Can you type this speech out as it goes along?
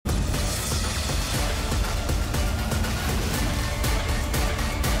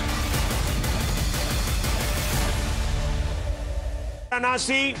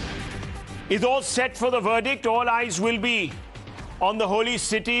Varanasi is all set for the verdict. All eyes will be on the holy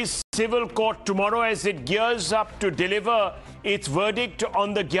city's civil court tomorrow as it gears up to deliver its verdict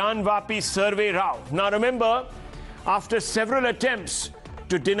on the Gyanvapi Row. Now remember, after several attempts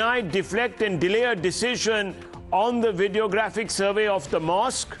to deny, deflect and delay a decision on the videographic survey of the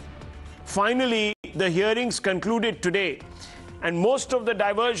mosque, finally the hearings concluded today. And most of the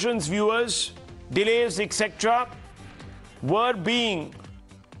diversions, viewers, delays, etc. were being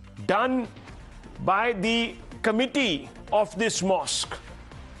done by the committee of this mosque.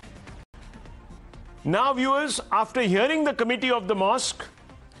 Now, viewers, after hearing the committee of the mosque,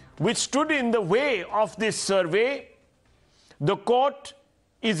 which stood in the way of this survey, the court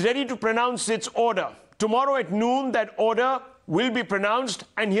is ready to pronounce its order. Tomorrow at noon, that order will be pronounced,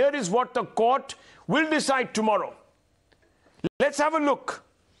 and here is what the court will decide tomorrow. Let's have a look.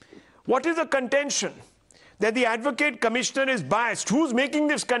 What is the contention? That the Advocate Commissioner is biased. Who's making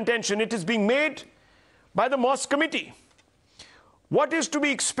this contention? It is being made by the mosque committee. What is to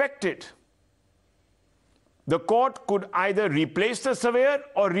be expected? The court could either replace the surveyor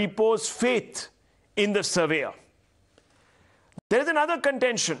or repose faith in the surveyor. There is another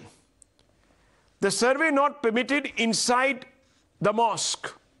contention. The survey not permitted inside the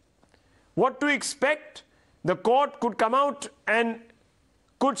mosque. What to expect? The court could come out and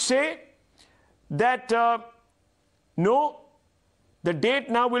could say that no, the date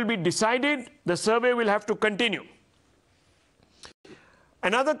now will be decided, the survey will have to continue.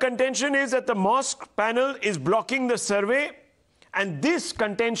 Another contention is that the mosque panel is blocking the survey, and this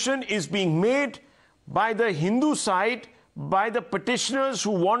contention is being made by the Hindu side, by the petitioners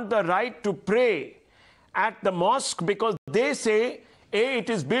who want the right to pray at the mosque, because they say, A, it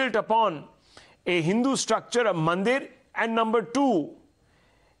is built upon a Hindu structure, a mandir, and number two,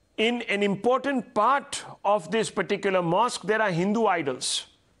 in an important part of this particular mosque, there are Hindu idols.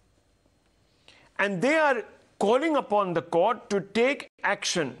 And they are calling upon the court to take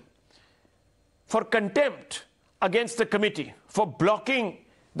action for contempt against the committee for blocking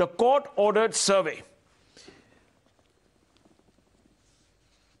the court-ordered survey.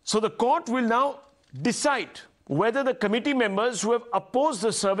 So the court will now decide whether the committee members who have opposed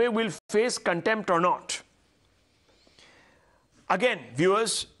the survey will face contempt or not. Again,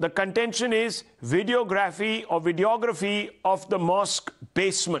 viewers, the contention is videography of the mosque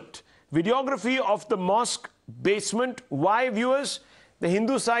basement. Videography of the mosque basement. Why, viewers? The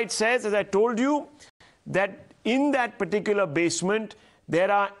Hindu side says, as I told you, that in that particular basement, there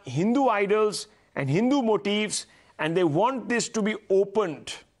are Hindu idols and Hindu motifs, and they want this to be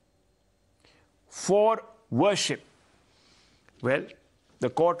opened for worship. Well, the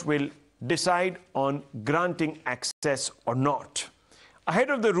court will decide on granting access or not. Ahead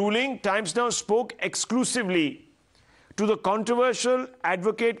of the ruling, Times Now spoke exclusively to the controversial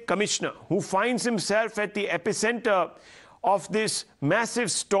Advocate Commissioner, who finds himself at the epicenter of this massive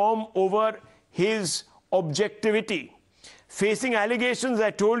storm over his objectivity. Facing allegations,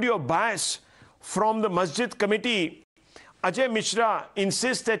 I told you, of bias from the Masjid Committee, Ajay Mishra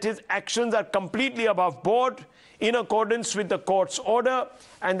insists that his actions are completely above board, in accordance with the court's order,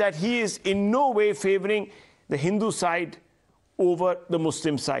 and that he is in no way favoring the Hindu side over the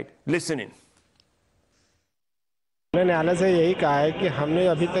Muslim side. Listen in. न्यायालय से यही कहा है कि हमने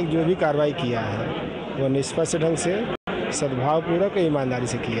अभी तक जो भी कार्रवाई किया है वो निष्पक्ष ढंग से, सद्भावपूर्वक और ईमानदारी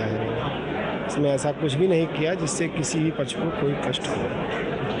से किया है। इसमें ऐसा कुछ भी नहीं किया जिससे किसी भी पक्ष को कोई कष्ट हो।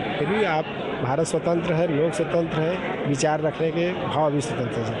 फिर भी आप भारत स्वतंत्र है, लोक स्वतंत्र है, विचार रखने के भाव भी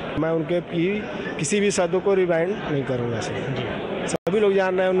स्वतंत्र है। मैं उनके किसी भी शब्द को रिवाइंड नहीं करूँगा। सभी लोग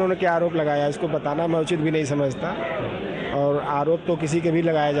जान रहे हैं उन्होंने क्या आरोप लगाया, इसको बताना मैं उचित भी नहीं समझता, और आरोप तो किसी के भी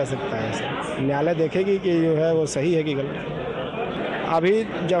लगाया जा सकता है। न्यायालय देखेगी कि जो है वो सही है कि गलत। अभी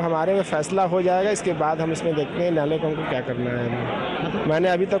जब हमारे में फैसला हो जाएगा, इसके बाद हम इसमें देखते हैं न्यायालय को हमको क्या करना है। मैंने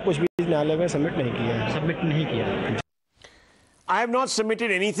अभी तक कुछ भी न्यायालय में सबमिट नहीं किया। I have not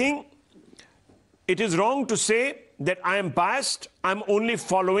submitted anything. It is wrong to say that I am biased. I'm only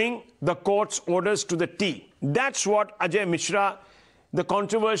following the court's orders to the T. That's what Ajay Mishra, the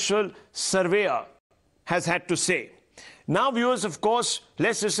controversial surveyor, has had to say. Now, viewers, of course,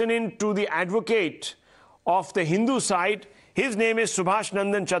 let's listen in to the advocate of the Hindu side. His name is Shubhash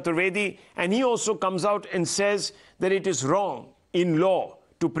Nandan Chaturvedi, and he also comes out and says that it is wrong in law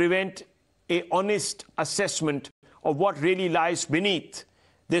to prevent an honest assessment of what really lies beneath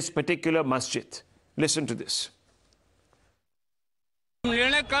this particular masjid. Listen to this.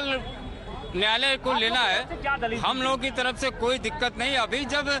 निर्णय कल न्यायालय को लेना है। हम लोगों की तरफ से कोई दिक्कत नहीं। अभी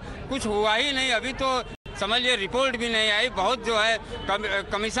जब कुछ हुआ ही नहीं, अभी तो समझिए रिपोर्ट भी नहीं आई। बहुत जो है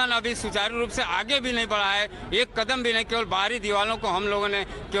कमीशन अभी सुचारू रूप से आगे भी नहीं बढ़ा है, एक कदम भी नहीं। केवल बाहरी दीवारों को हम लोगों ने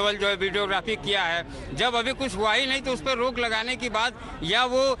केवल जो है वीडियोग्राफी किया है। जब अभी कुछ हुआ ही नहीं तो उस पर रोक लगाने की बात, या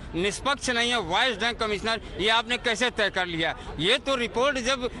वो निष्पक्ष नहीं है, वाइस्ड है कमिश्नर, ये आपने कैसे तय कर लिया? ये तो रिपोर्ट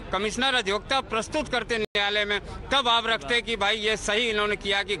जब कमिश्नर अधिवक्ता प्रस्तुत करते न्यायालय में तब आप रखते कि भाई ये सही इन्होंने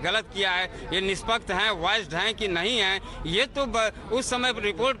किया कि गलत किया है, ये निष्पक्ष हैं, वाइस्ड हैं कि नहीं है। ये तो उस समय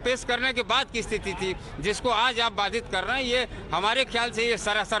रिपोर्ट पेश करने के बाद की स्थिति थी, जिसको आज आप बाधित कर रहे हैं। ये हमारे ख्याल से ये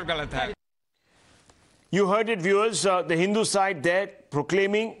सरासर गलत है। You heard it, viewers. The Hindu side there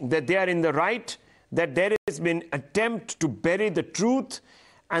proclaiming that they are in the right, that there has been attempt to bury the truth,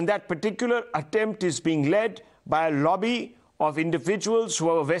 and that particular attempt is being led by a lobby of individuals who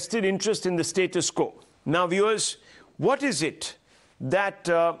have a vested interest in the status quo. Now, viewers, what is it that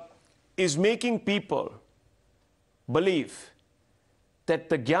is making people believe that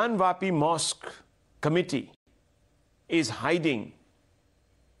the Gyanvapi Mosque Committee is hiding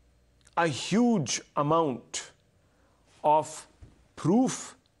a huge amount of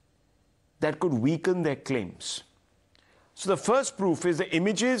proof that could weaken their claims? So the first proof is the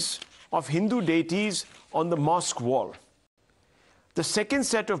images of Hindu deities on the mosque wall. The second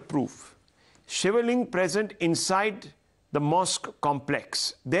set of proof, Shivaling present inside the mosque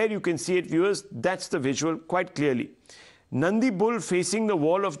complex. There you can see it, viewers, that's the visual quite clearly. Nandi bull facing the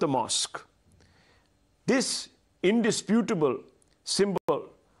wall of the mosque. This indisputable symbol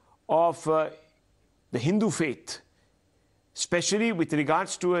of the Hindu faith, especially with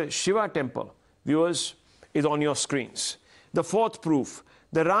regards to a Shiva temple, viewers, is on your screens. The fourth proof,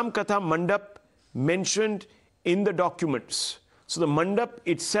 the Ram Katha Mandap mentioned in the documents. So the Mandap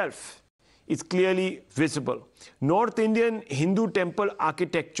itself is clearly visible. North Indian Hindu temple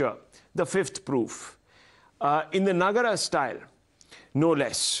architecture, the fifth proof. In the Nagara style, no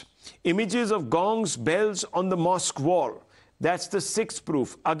less. Images of gongs, bells on the mosque wall. That's the sixth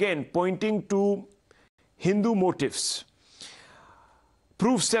proof, again pointing to Hindu motifs.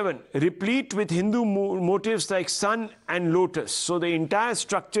 Proof 7, replete with Hindu motifs like sun and lotus. So the entire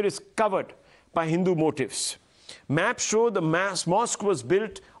structure is covered by Hindu motifs. Maps show the mosque was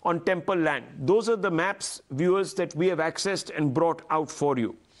built on temple land. Those are the maps, viewers, that we have accessed and brought out for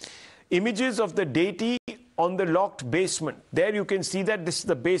you. Images of the deity on the locked basement. There you can see that this is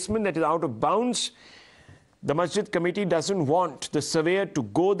the basement that is out of bounds. The Masjid Committee doesn't want the surveyor to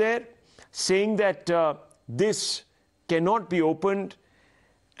go there, saying that this cannot be opened.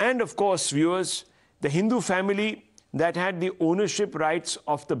 And of course, viewers, the Hindu family that had the ownership rights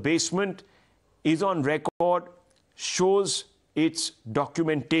of the basement is on record, shows its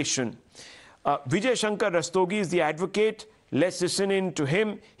documentation. Vijay Shankar Rastogi is the advocate. Let's listen in to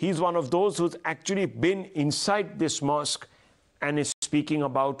him. He's one of those who's actually been inside this mosque and is speaking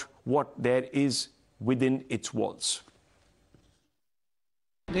about what there is within its walls.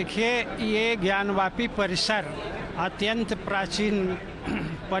 देखिए, ये ज्ञानवापी परिसर अत्यंत प्राचीन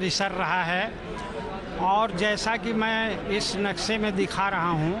परिसर रहा है और जैसा कि मैं इस नक्शे में दिखा रहा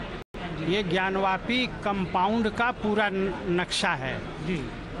हूँ, ये ज्ञानवापी कंपाउंड का पूरा नक्शा है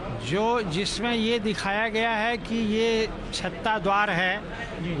जो जिसमें ये दिखाया गया है कि ये छत्ता द्वार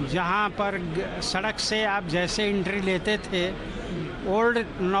है जहाँ पर सड़क से आप जैसे एंट्री लेते थे, ओल्ड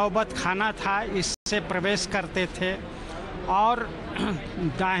नौबत खाना था, इससे प्रवेश करते थे और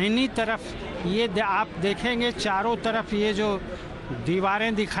दाहिनी तरफ ये आप देखेंगे चारों तरफ ये जो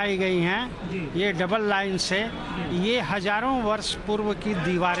दीवारें दिखाई गई हैं, ये डबल लाइन से, ये हजारों वर्ष पूर्व की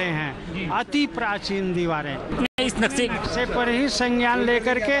दीवारें हैं, अति प्राचीन दीवारें। इस नक्शे पर ही संज्ञान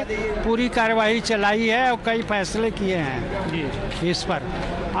लेकर के पूरी कार्रवाई चलाई है और कई फैसले किए हैं इस पर।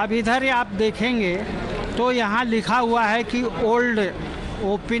 अब इधर आप देखेंगे तो यहाँ लिखा हुआ है कि old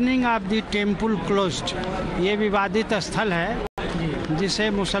opening of the temple closed. ये विवादित स्थल है जिसे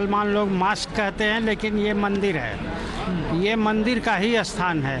मुसलमान लोग मास्क कहते हैं, लेकिन ये मंदिर है, ये मंदिर का ही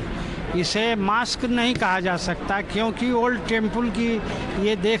स्थान है, इसे मास्क नहीं कहा जा सकता क्योंकि ओल्ड टेम्पल की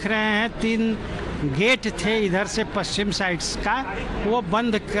ये देख रहे हैं 3 गेट थे इधर से पश्चिम साइड्स का, वो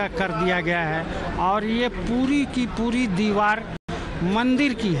बंद कर दिया गया है और ये पूरी की पूरी दीवार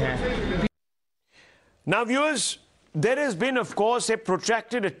मंदिर की है। Now viewers, there has been of course a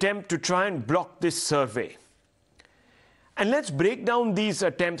protracted attempt to try and block this survey. And let's break down these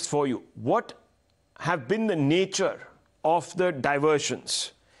attempts for you. What have been the nature of the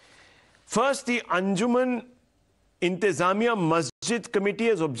diversions? First, the Anjuman Intizamiya Masjid Committee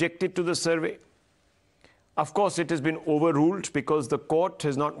has objected to the survey. Of course, it has been overruled because the court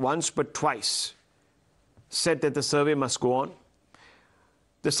has not once but twice said that the survey must go on.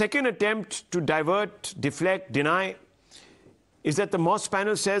 The second attempt to divert, deflect, deny is that the mosque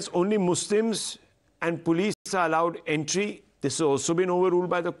panel says only Muslims and police are allowed entry. This has also been overruled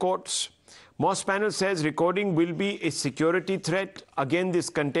by the courts. Mosque panel says recording will be a security threat. Again, this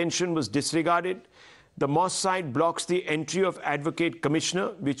contention was disregarded. The mosque side blocks the entry of Advocate Commissioner,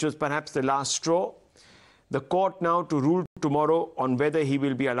 which was perhaps the last straw. The court now to rule tomorrow on whether he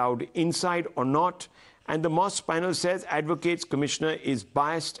will be allowed inside or not. And the mosque panel says Advocate Commissioner is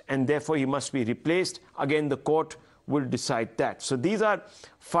biased and therefore he must be replaced. Again, the court will decide that. So these are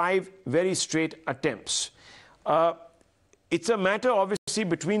 5 very straight attempts. It's a matter, obviously,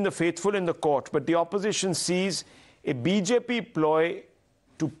 between the faithful and the court, but the opposition sees a BJP ploy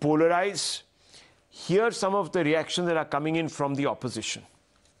to polarize. Here are some of the reactions that are coming in from the opposition.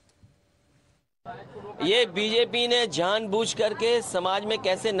 ये BJP ने जानबूझ करके समाज में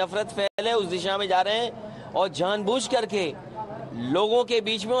कैसे नफरत फैले उस दिशा में जा रहे हैं और जानबूझ करके लोगों के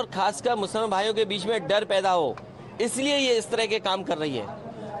बीच में और खासकर मुसलमान भाइयों के बीच में डर पैदा हो, इसलिए ये इस तरह के काम कर रही है।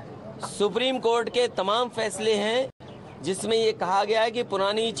 सुप्रीम कोर्ट के तमाम फैसले हैं जिसमें ये कहा गया है कि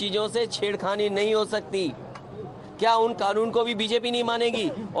पुरानी चीजों से छेड़खानी नहीं हो सकती। क्या उन कानून को भी बीजेपी नहीं मानेगी?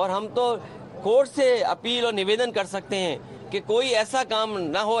 और हम तो कोर्ट से अपील और निवेदन कर सकते हैं कि कोई ऐसा काम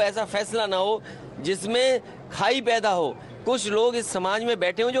ना हो, ऐसा फैसला ना हो जिसमें खाई पैदा हो। कुछ लोग इस समाज में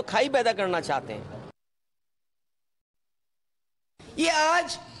बैठे हो जो खाई पैदा करना चाहते हैं। ये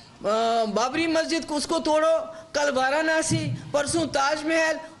आज बाबरी मस्जिद को उसको तोड़ो, कल वाराणसी, परसों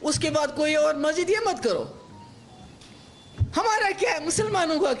ताजमहल, उसके बाद कोई और मस्जिद, ये मत करो। हमारा क्या है,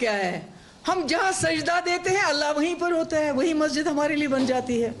 मुसलमानों का क्या है? हम जहां सजदा देते हैं अल्लाह वहीं पर होता है, वही मस्जिद हमारे लिए बन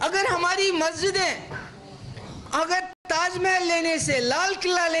जाती है। अगर हमारी मस्जिदें, अगर ताजमहल लेने से, लाल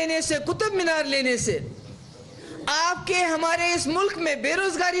किला लेने से, कुतुब मीनार लेने से आपके हमारे इस मुल्क में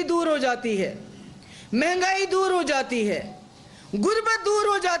बेरोजगारी दूर हो जाती है, महंगाई दूर हो जाती है, गुर्बत दूर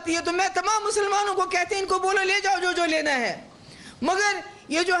हो जाती है, तो मैं तमाम मुसलमानों को कहते हैं इनको बोलो ले जाओ जो जो लेना है। मगर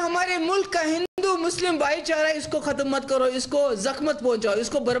ये जो हमारे मुल्क का हिंदू मुस्लिम भाईचारा, इसको खत्म मत करो, इसको जख्म मत पहुंचाओ,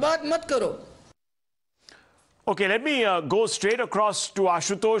 इसको बर्बाद मत करो। Okay, let me go straight across to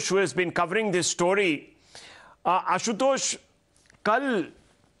Ashutosh, who has been covering this story. Ashutosh, कल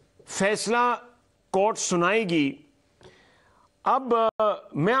फैसला कोर्ट सुनाएगी। अब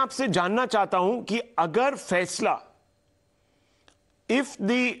मैं आपसे जानना चाहता हूं कि अगर फैसला, if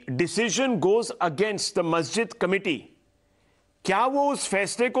the decision goes against the मस्जिद कमिटी, क्या वो उस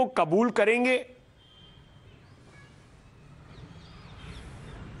फैसले को कबूल करेंगे?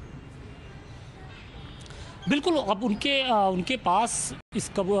 बिल्कुल। अब उनके पास इस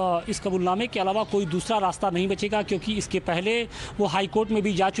कबूलनामे के अलावा कोई दूसरा रास्ता नहीं बचेगा, क्योंकि इसके पहले वो हाई कोर्ट में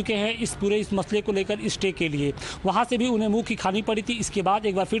भी जा चुके हैं इस मसले को लेकर स्टे के लिए। वहाँ से भी उन्हें मुंह की खानी पड़ी थी। इसके बाद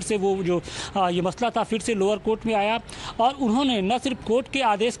एक बार फिर से वो जो ये मसला था फिर से लोअर कोर्ट में आया और उन्होंने न सिर्फ कोर्ट के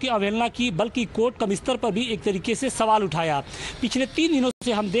आदेश की अवहेलना की बल्कि कोर्ट का स्तर पर भी एक तरीके से सवाल उठाया। पिछले 3 दिनों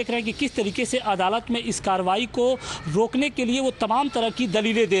से हम देख रहे हैं कि किस तरीके से अदालत में इस कार्रवाई को रोकने के लिए वो तमाम तरह की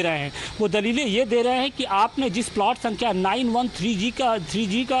दलीलें दे रहे हैं। वो दलीलें ये दे रहे हैं कि आपने जिस प्लॉट संख्या 9130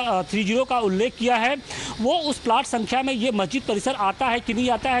 का उल्लेख किया है, वो उस प्लॉट संख्या में ये मस्जिद परिसर आता है कि नहीं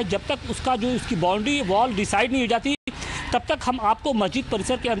आता है, जब तक उसकी बाउंड्री वॉल डिसाइड नहीं हो जाती तब तक हम आपको मस्जिद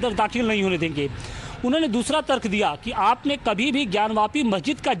परिसर के अंदर दाखिल नहीं होने देंगे। उन्होंने दूसरा तर्क दिया कि आपने कभी भी ज्ञानवापी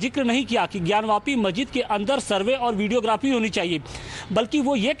मस्जिद का जिक्र नहीं किया कि ज्ञानवापी मस्जिद के अंदर सर्वे और वीडियोग्राफी होनी चाहिए, बल्कि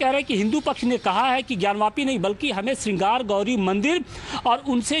वो ये कह रहे हैं कि हिंदू पक्ष ने कहा है कि ज्ञानवापी नहीं बल्कि हमें श्रृंगार गौरी मंदिर और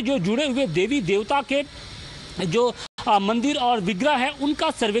उनसे जो जुड़े हुए देवी देवता के जो मंदिर और विग्रह है उनका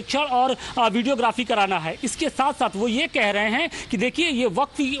सर्वेक्षण और वीडियोग्राफी कराना है। इसके साथ साथ वो ये कह रहे हैं कि देखिए ये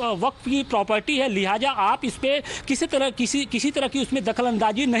वक्फ की प्रॉपर्टी है, लिहाजा आप इस पे किसी तरह की उसमें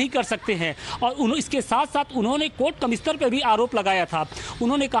दखलंदाजी नहीं कर सकते हैं। और इसके साथ साथ उन्होंने कोर्ट कमिश्नर पे भी आरोप लगाया था।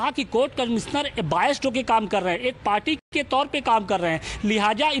 उन्होंने कहा कि कोर्ट कमिश्नर बायस्ड होकर काम कर रहे हैं, एक पार्टी के तौर पे काम कर रहे हैं,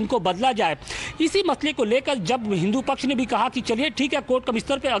 लिहाजा इनको बदला जाए। इसी मसले को लेकर जब हिंदू पक्ष ने भी कहा कि चलिए ठीक है, कोर्ट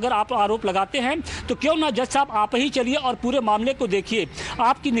कमिश्नर पे अगर आप आरोप लगाते हैं तो क्यों ना जज साहब आप ही चलिए और पूरे मामले को देखिए,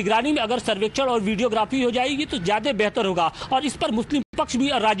 आपकी निगरानी में अगर सर्वेक्षण और वीडियोग्राफी हो जाएगी तो ज़्यादा बेहतर होगा। और इस पर मुस्लिम पक्ष भी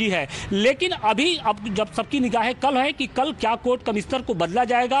राजी है। लेकिन अब जब सबकी निगाहें कल है कि कल क्या कोर्ट कमिश्नर को बदला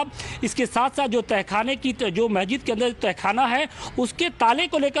जाएगा, इसके साथ साथ जो तहखाने की जो मस्जिद के अंदर तहखाना है उसके ताले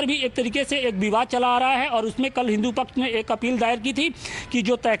को लेकर भी एक तरीके से एक विवाद चला आ रहा है। और उसमें कल हिंदू पक्ष ने एक अपील दायर की थी कि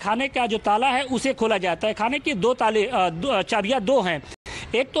जो तहखाने का जो ताला है उसे खोला जाए। तहखाने के 2 ताले चाबियां 2 हैं,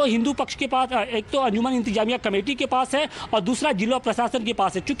 एक तो हिंदू पक्ष के पास, एक तो अंजुमन इंतजामिया कमेटी के पास है और दूसरा जिला प्रशासन के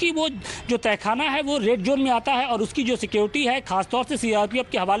पास है। चूंकि वो जो तहखाना है वो रेड जोन में आता है और उसकी जो सिक्योरिटी है खासतौर से सीआरपीएफ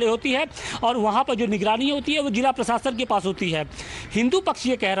के हवाले होती है और वहाँ पर जो निगरानी होती है वो जिला प्रशासन के पास होती है। हिंदू पक्ष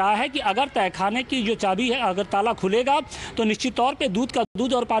ये कह रहा है कि अगर तहखाने की जो चाबी है, अगर ताला खुलेगा तो निश्चित तौर पे दूध का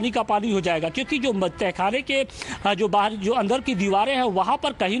दूध और पानी का पानी हो जाएगा, क्योंकि जो तहखाने के जो बाहर जो अंदर की दीवारें हैं वहाँ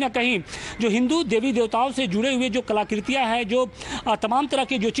पर कहीं ना कहीं जो हिंदू देवी देवताओं से जुड़े हुए जो कलाकृतियाँ हैं, जो तमाम तरह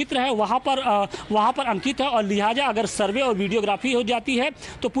के जो चित्र है वहाँ पर अंकित है और लिहाजा अगर सर्वे और वीडियोग्राफी हो जाती है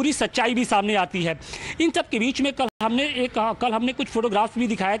तो पूरी सच्चाई भी सामने आती है। इन सब के बीच में कल हमने कुछ फोटोग्राफ्स भी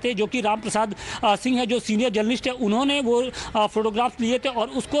दिखाए थे जो कि राम प्रसाद सिंह है, जो सीनियर जर्नलिस्ट है, उन्होंने वो फोटोग्राफ्स लिए थे और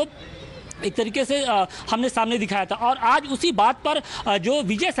उसको एक तरीके से हमने सामने दिखाया था। और आज उसी बात पर जो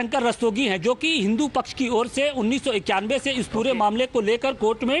विजय शंकर रस्तोगी हैं, जो कि हिंदू पक्ष की ओर से 1991 से इस पूरे मामले को लेकर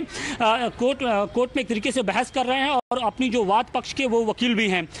कोर्ट में एक तरीके से बहस कर रहे हैं और अपनी जो वाद पक्ष के वो वकील भी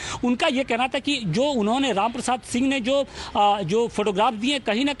हैं, उनका ये कहना था कि जो उन्होंने राम प्रसाद सिंह ने जो फोटोग्राफ दिए,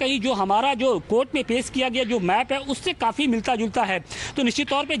 कहीं ना कहीं जो हमारा जो कोर्ट में पेश किया गया जो मैप है उससे काफ़ी मिलता जुलता है। तो निश्चित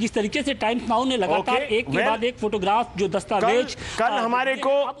तौर पर जिस तरीके से टाइम्स नाउ ने लगातार एक के बाद एक फोटोग्राफ जो दस्तावेज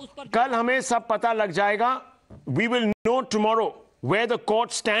कल हमें सब पता लग जाएगा। We will know tomorrow where the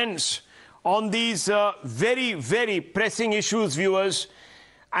court stands on these very, very pressing issues, viewers.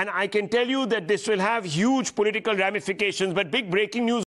 And I can tell you that this will have huge political ramifications. But big breaking news.